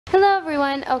Hello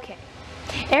everyone. Okay,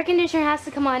 air conditioner has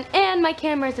to come on and my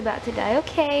camera is about to die.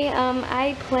 Okay,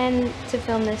 I plan to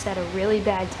film this at a really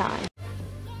bad time.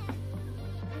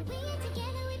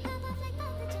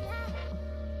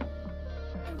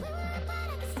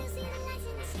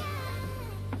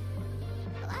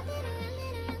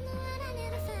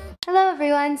 Hello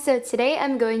everyone, so today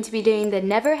I'm going to be doing the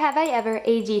Never Have I Ever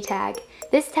AG tag.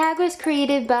 This tag was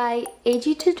created by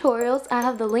AG Tutorials. I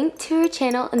have the link to her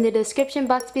channel in the description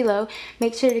box below.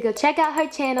 Make sure to go check out her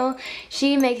channel.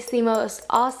 She makes the most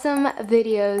awesome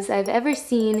videos I've ever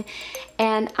seen,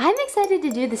 and I'm excited to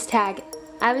do this tag.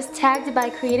 I was tagged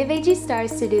by Creative AG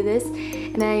Stars to do this,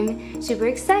 and I'm super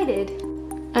excited.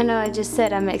 I know I just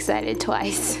said I'm excited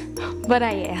twice, but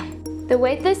I am. The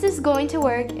way this is going to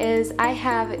work is I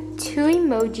have two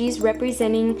emojis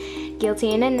representing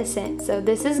guilty and innocent. So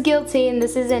this is guilty and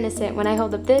this is innocent. When I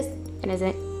hold up this,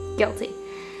 innocent, guilty.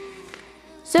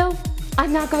 So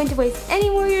I'm not going to waste any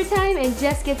more of your time and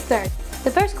just get started.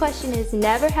 The first question is,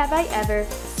 never have I ever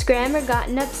scrammed or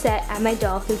gotten upset at my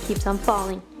doll who keeps on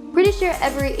falling. Pretty sure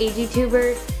every AG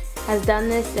tuber has done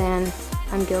this, and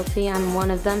I'm guilty, I'm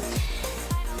one of them.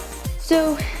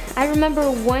 So I remember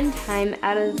one time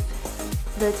out of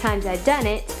the times I'd done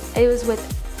it, it was with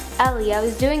Ellie. I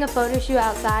was doing a photo shoot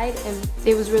outside and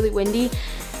it was really windy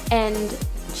and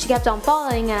she kept on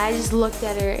falling, and I just looked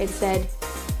at her and said,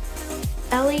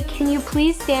 Ellie, can you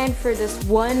please stand for this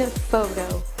one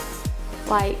photo?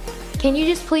 Like, can you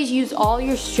just please use all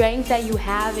your strength that you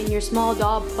have in your small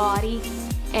doll body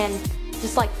and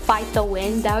just like fight the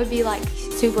wind? That would be like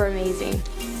super amazing.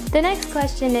 The next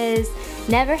question is,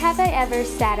 never have I ever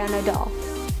sat on a doll.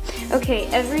 Okay,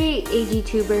 every AG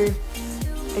tuber,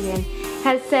 again,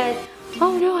 has said,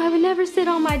 oh no, I would never sit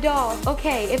on my doll.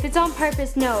 Okay, if it's on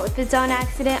purpose, no. If it's on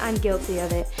accident, I'm guilty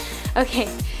of it. Okay,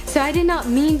 so I did not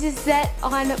mean to sit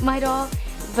on my doll,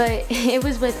 but it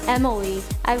was with Emily.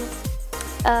 I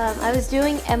was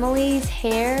doing Emily's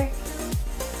hair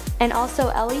and also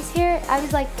Ellie's hair. I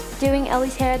was like doing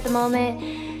Ellie's hair at the moment,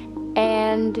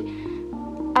 and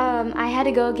I had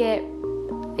to go get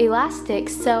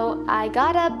elastics, so I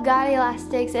got up, got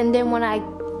elastics, and then when I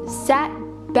sat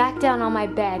back down on my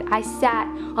bed, I sat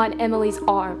on Emily's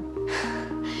arm.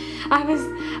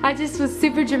 I just was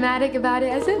super dramatic about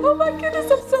it. I said, oh my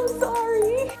goodness, I'm so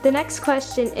sorry. The next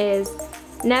question is,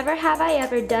 never have I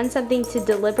ever done something to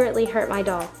deliberately hurt my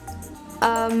doll.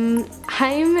 I'm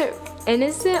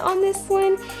innocent on this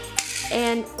one,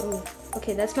 and oh,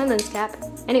 okay, that's my lens cap.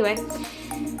 Anyway,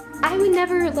 I would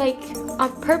never like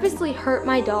purposely hurt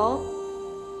my doll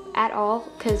at all,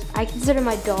 because I consider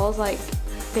my dolls like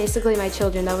basically my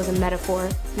children. That was a metaphor,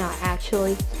 not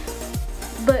actually,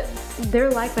 but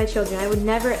they're like my children. I would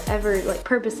never ever like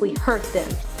purposely hurt them.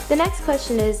 The next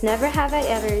question is, never have I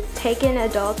ever taken a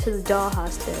doll to the doll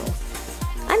hospital.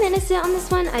 I'm innocent on this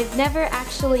one. I've never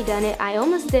actually done it. I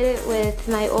almost did it with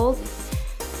my old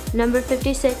number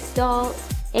 56 doll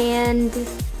and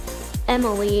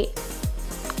Emily.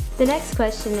 The next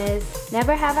question is,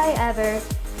 never have I ever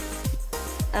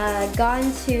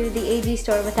gone to the AG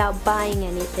store without buying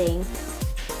anything.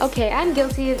 Okay, I'm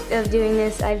guilty of doing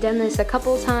this. I've done this a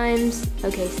couple times.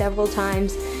 Okay, several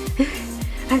times.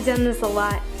 I've done this a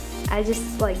lot. I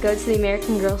just like go to the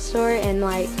American Girl store and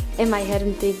like in my head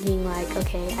I'm thinking like,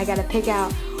 okay, I gotta pick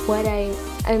out what I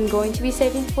am going to be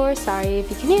saving for. Sorry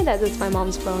if you can hear that, that's my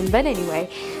mom's phone. But anyway,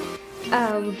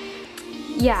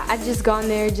 yeah, I've just gone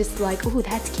there just like, ooh,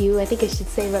 that's cute, I think I should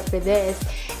save up for this.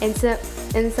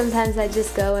 And sometimes I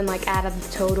just go and like add up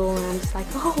the total, and I'm just like,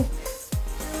 oh,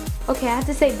 okay, I have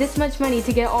to save this much money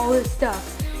to get all this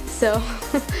stuff. So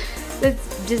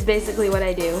that's just basically what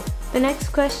I do. The next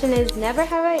question is, never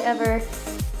have I ever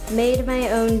made my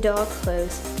own doll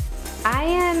clothes. I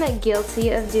am guilty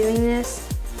of doing this.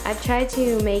 I've tried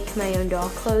to make my own doll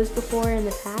clothes before in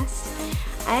the past.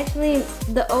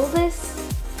 The oldest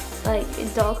like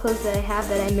doll clothes that I have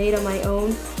that I made on my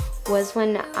own was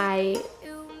when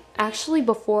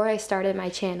before I started my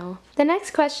channel. The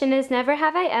next question is, never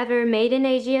have I ever made an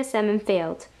AGSM and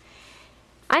failed.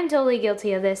 I'm totally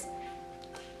guilty of this,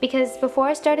 because before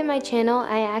I started my channel,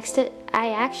 I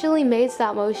actually made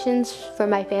stop motions for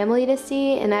my family to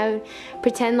see, and I would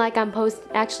pretend like I'm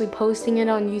actually posting it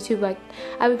on YouTube. Like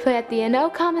I would put at the end, oh,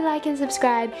 comment, like, and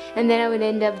subscribe, and then I would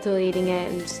end up deleting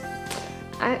it. And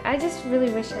I just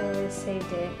really wish I would have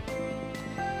saved it,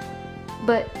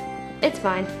 but it's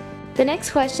fine. The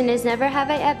next question is, never have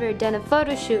I ever done a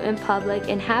photo shoot in public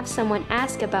and have someone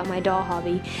ask about my doll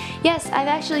hobby. Yes, I've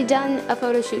actually done a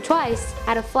photo shoot twice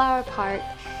at a flower park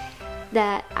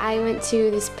that I went to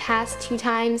these past 2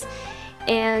 times,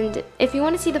 and if you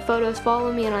want to see the photos,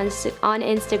 follow me on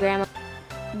Instagram.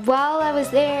 while I was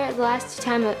there, the last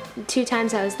two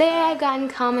times I was there, I've gotten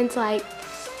comments like,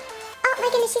 oh my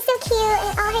goodness, she's so cute,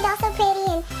 and oh, her doll's so pretty,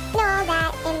 and you know, all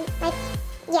that, and like,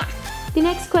 yeah. The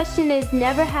next question is,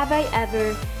 never have I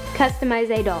ever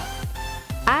customized a doll.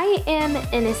 I am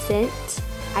innocent.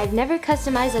 I've never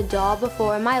customized a doll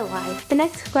before in my life. The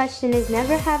next question is,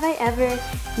 never have I ever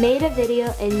made a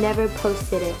video and never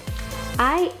posted it.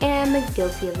 I am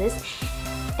guilty of this.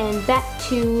 And back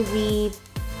to the,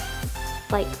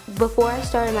 like, before I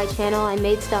started my channel, I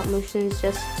made stop motions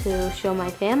just to show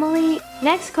my family.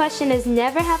 Next question is,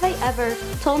 never have I ever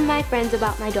told my friends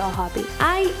about my doll hobby.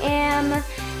 I am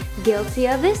guilty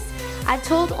of this. I've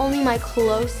told only my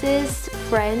closest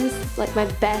friends, like my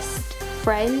best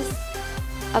friends,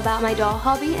 about my doll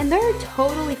hobby, and they're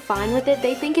totally fine with it.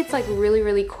 They think it's like really,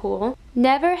 really cool.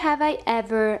 Never have I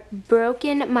ever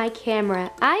broken my camera.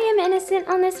 I am innocent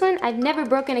on this one. I've never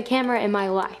broken a camera in my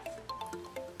life.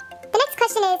 The next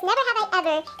question is, never have I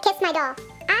ever kissed my doll.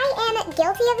 I am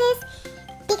guilty of this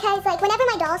because like whenever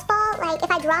my dolls fall, like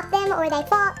if I drop them or they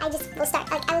fall, I just will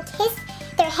start, like I will kiss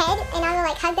their head and I will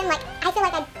like hug them. Like I feel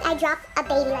like I dropped a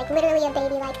baby, like literally a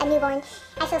baby, like a newborn.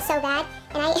 I feel so bad,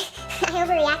 and I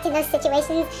overreact in those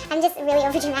situations. I'm just really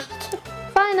overdramatic.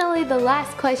 Finally, the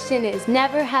last question is,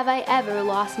 never have I ever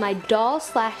lost my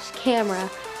doll/camera.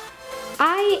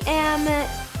 I am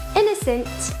innocent.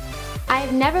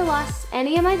 I've never lost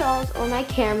any of my dolls or my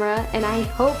camera, and I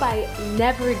hope I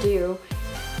never do,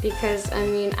 because I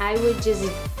mean, I would just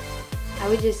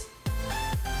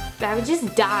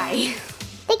die.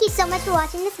 Thank you so much for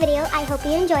watching this video. I hope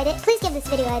you enjoyed it. Please give this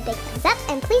video a big thumbs up,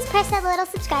 and please press that little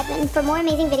subscribe button for more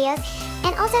amazing videos.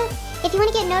 And also, if you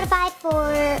want to get notified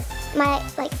for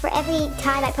for every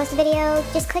time I post a video,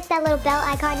 just click that little bell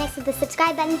icon next to the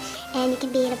subscribe button, and you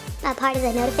can be a part of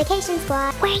the notification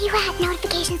squad. Where are you at,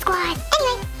 notification squad?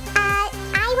 Anyway,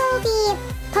 I will be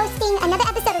posting another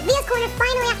episode of Leah's Corner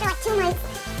finally after like 2 months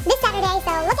this Saturday,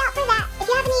 so look out for that. If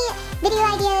you have any video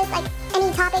ideas, like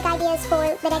any topic ideas for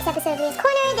the next episode of Leah's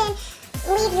Corner, then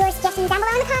leave your suggestions down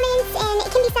below in the comments, and it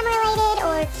can be summer related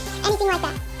or anything like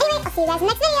that. Anyway, I'll see you guys in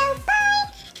the next video. Bye!